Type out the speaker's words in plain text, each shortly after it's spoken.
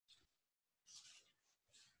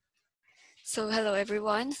So hello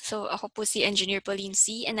everyone. So ako po si Engineer Pauline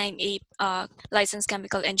C and I'm a licensed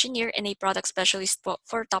chemical engineer and a product specialist po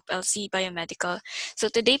for Top LC Biomedical.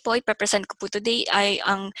 So today po, ipapresent ko po today ay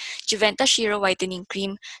ang Juventa Shiro Whitening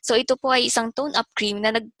Cream. So ito po ay isang tone-up cream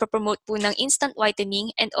na nagpo-promote po ng instant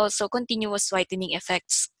whitening and also continuous whitening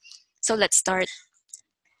effects. So let's start.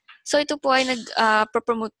 So ito po ay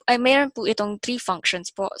nag-promote, mayroon po itong 3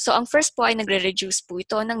 functions po. So ang first po ay nagre-reduce po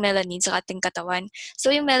ito ng melanin sa ating katawan.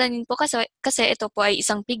 So yung melanin po kasi ito po ay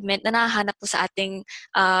isang pigment na nahahanap po sa ating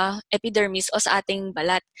epidermis o sa ating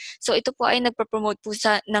balat. So ito po ay nagpo-promote po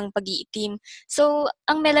ng pag-iitim. So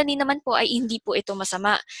ang melanin naman po ay hindi po ito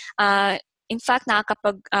masama. In fact,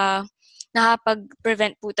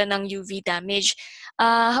 nakapag-prevent po ito ng UV damage.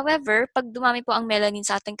 However, pag dumami po ang melanin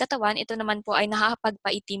sa ating katawan, ito naman po ay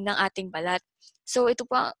nakakapagpaitim ng ating balat. So ito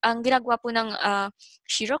po ang ginagawa po ng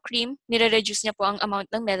Shiro cream, nire-reduce niya po ang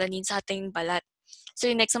amount ng melanin sa ating balat.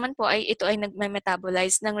 So yung next naman po ay ito ay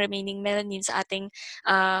nagme-metabolize ng remaining melanin sa ating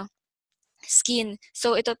skin.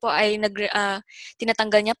 So ito po ay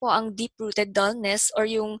tinatanggal niya po ang deep-rooted dullness or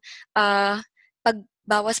yung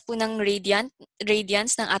pagbawas po ng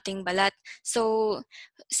radiance ng ating balat. So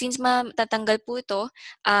since matatanggal po ito,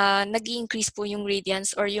 nag-i-increase po yung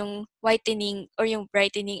radiance or yung whitening or yung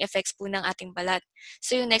brightening effects po ng ating balat.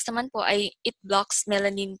 So yung next naman po ay it blocks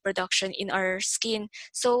melanin production in our skin.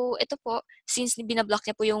 So ito po, since binablock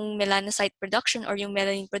niya po yung melanocyte production or yung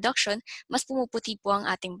melanin production, mas pumuputi po ang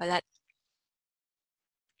ating balat.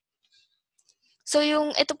 So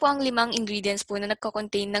ito po ang 5 ingredients po na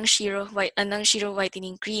nagko-contain ng Shiro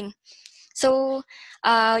Whitening Cream. So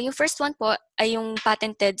yung first one po ay yung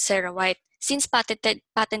patented CeraWhite. Since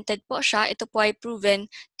patented po siya, ito po ay proven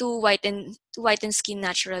to whiten skin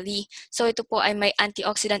naturally. So ito po ay may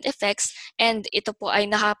antioxidant effects and ito po ay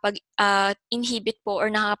nakapag-inhibit po or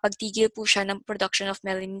nakapagtigil po siya ng production of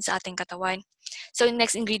melanin sa ating katawan. So yung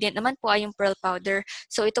next ingredient naman po ay yung pearl powder.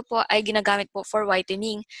 So ito po ay ginagamit po for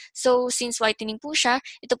whitening. So since whitening po siya,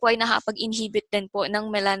 ito po ay nakapag-inhibit din po ng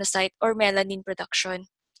melanocyte or melanin production.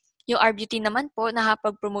 Yung arbutin naman po,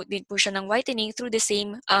 nakapag-promote din po siya ng whitening through the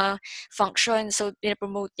same function. So,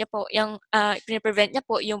 pinaprevent niya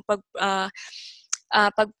po yung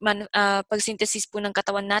pag-synthesis po ng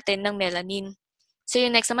katawan natin ng melanin. So,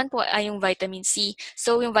 yung next naman po ay yung vitamin C.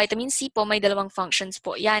 So, yung vitamin C po, may 2 functions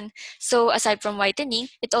po yan. So, aside from whitening,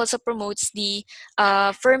 it also promotes the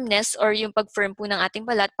firmness or yung pag-firm po ng ating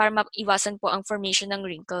balat para maiwasan po ang formation ng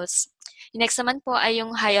wrinkles. Yung next naman po ay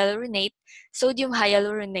yung hyaluronate, sodium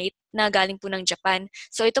hyaluronate na galing po ng Japan.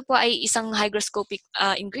 So ito po ay isang hygroscopic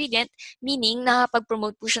ingredient, meaning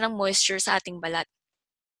nakapag-promote po siya ng moisture sa ating balat.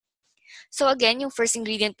 So again, yung first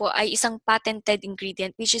ingredient po ay isang patented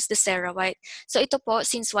ingredient which is the CeraWhite. So ito po,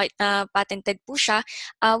 since patented po siya,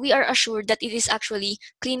 we are assured that it is actually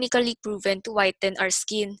clinically proven to whiten our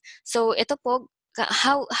skin. So ito po,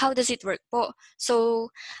 how does it work po?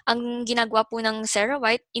 So, ang ginagawa po ng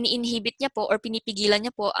CeraWhite, ini-inhibit niya po or pinipigilan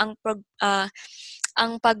niya po ang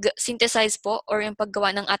pag-synthesize po or yung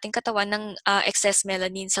paggawa ng ating katawan ng excess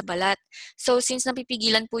melanin sa balat. So, since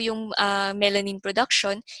napipigilan po yung melanin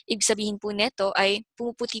production, ibig sabihin po nito ay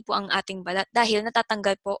pumuputi po ang ating balat dahil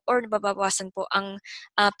natatanggal po or nababawasan po ang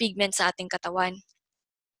pigment sa ating katawan.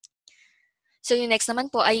 So yung next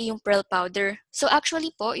naman po ay yung pearl powder. So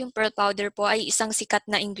actually po, yung pearl powder po ay isang sikat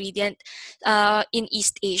na ingredient in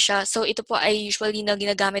East Asia. So ito po ay usually na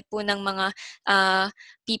ginagamit po ng mga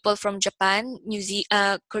people from Japan,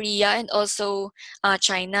 Korea, and also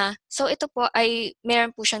China. So ito po ay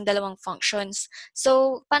meron po siyang 2 functions.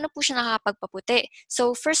 So paano po siya nakakapagpaputi?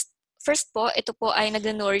 So first po, ito po ay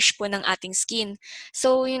nag-nourish po ng ating skin.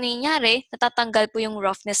 So, yun nangyayari, natatanggal po yung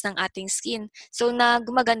roughness ng ating skin. So,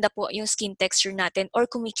 gumaganda po yung skin texture natin or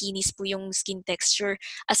kumikinis po yung skin texture.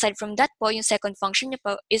 Aside from that po, yung second function niya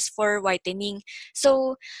po is for whitening.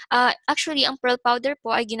 So, actually, ang pearl powder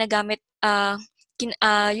po ay ginagamit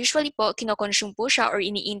usually po, kinoconsume po siya or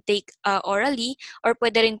ini-intake orally or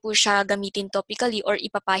pwede rin po siya gamitin topically or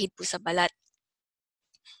ipapahid po sa balat.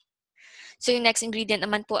 So yung next ingredient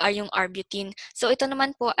naman po ay yung arbutin. So ito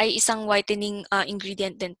naman po ay isang whitening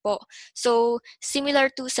ingredient din po. So similar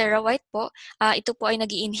to CeraWhite po, ito po ay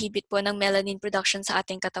nag-i-inhibit po ng melanin production sa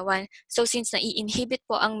ating katawan. So since na-i-inhibit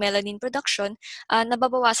po ang melanin production,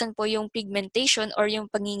 nababawasan po yung pigmentation or yung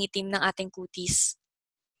pangingitim ng ating kutis.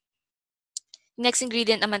 Next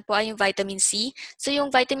ingredient naman po ay yung vitamin C. So yung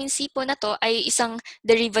vitamin C po na to ay isang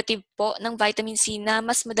derivative po ng vitamin C na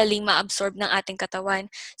mas madaling ma-absorb ng ating katawan.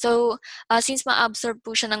 So since ma-absorb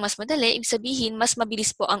po siya ng mas madali, ibig sabihin mas mabilis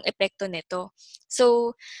po ang epekto nito.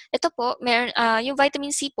 So ito po, yung vitamin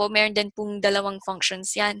C po, meron din pong dalawang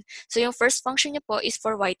functions yan. So yung first function niya po is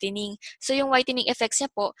for whitening. So yung whitening effects niya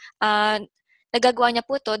po, nagagawa niya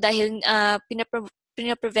po to dahil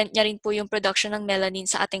pinaprevent niya rin po yung production ng melanin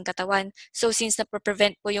sa ating katawan. So since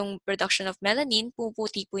na-prevent po yung production of melanin,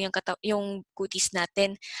 puputi po yung kutis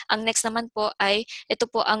natin. Ang next naman po ay ito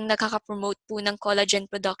po ang nakaka-promote po ng collagen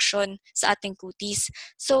production sa ating kutis.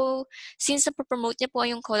 So since na-promote niya po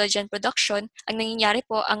yung collagen production, ang nangyayari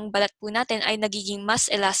po ang balat po natin ay nagiging mas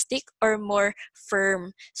elastic or more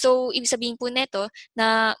firm. So ibig sabihin po nito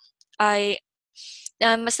na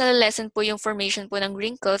mas nalalessen po yung formation po ng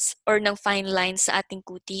wrinkles or ng fine lines sa ating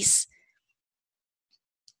kutis.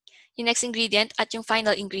 Yung next ingredient at yung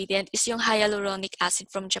final ingredient is yung hyaluronic acid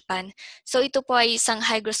from Japan. So ito po ay isang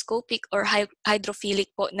hygroscopic or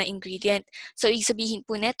hydrophilic po na ingredient. So ibig sabihin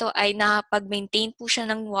po nito ay nakapag-maintain po siya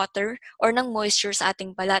ng water or ng moisture sa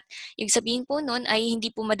ating balat. Ibig sabihin po nun ay hindi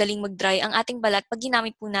po madaling mag-dry ang ating balat pag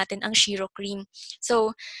ginamit po natin ang Shiro cream.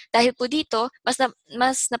 So dahil po dito, mas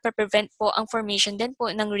na-prevent po ang formation din po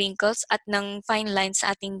ng wrinkles at ng fine lines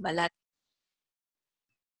sa ating balat.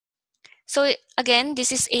 So again,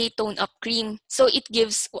 this is a tone-up cream. So it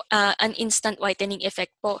gives an instant whitening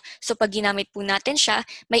effect po. So pag ginamit po natin siya,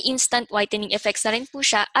 may instant whitening effects na rin po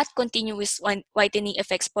siya at continuous whitening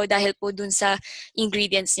effects po dahil po dun sa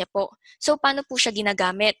ingredients niya po. So paano po siya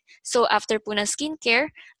ginagamit? So after po ng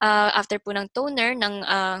skincare, after po ng toner, ng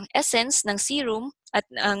essence, ng serum, at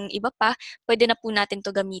ang iba pa, pwede na po natin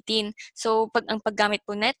to gamitin. So ang paggamit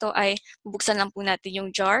po neto ay bubuksan lang po natin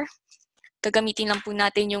yung jar. Gagamitin lang po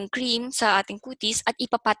natin yung cream sa ating kutis at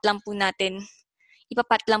ipapat lang po natin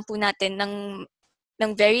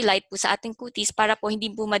ng very light po sa ating kutis para po hindi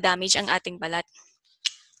po ma-damage ang ating balat.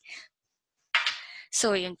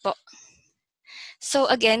 So yun po. So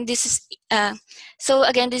again, this is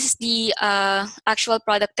the actual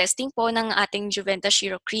product testing po ng ating Juventa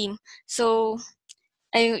Shiro cream. So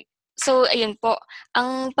ayun po.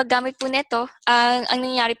 Ang paggamit po nito, ang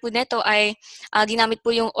nangyayari po nito ay ginamit po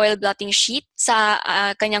yung oil blotting sheet sa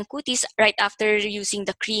kanyang kutis right after using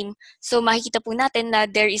the cream. So makikita po natin na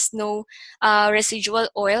there is no residual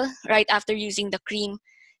oil right after using the cream.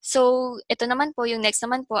 So ito naman po, yung next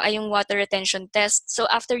naman po ay yung water retention test. So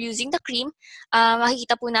after using the cream,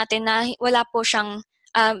 makikita po natin na wala po siyang,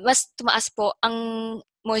 mas tumaas po ang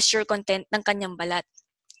moisture content ng kanyang balat.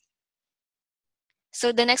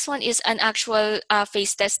 So the next one is an actual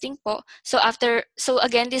face testing po. So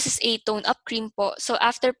again, this is a tone-up cream po. So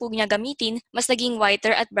after po niya gamitin, mas naging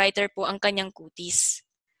whiter at brighter po ang kanyang kutis.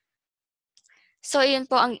 So yun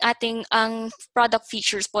po ang product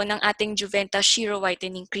features po ng ating Juventa Shiro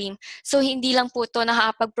Whitening Cream. So hindi lang po ito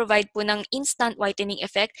nakakapag-provide po ng instant whitening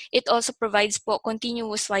effect, it also provides po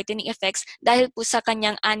continuous whitening effects dahil po sa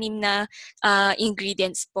kanyang 6 na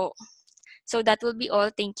ingredients po. So that will be all.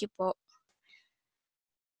 Thank you po.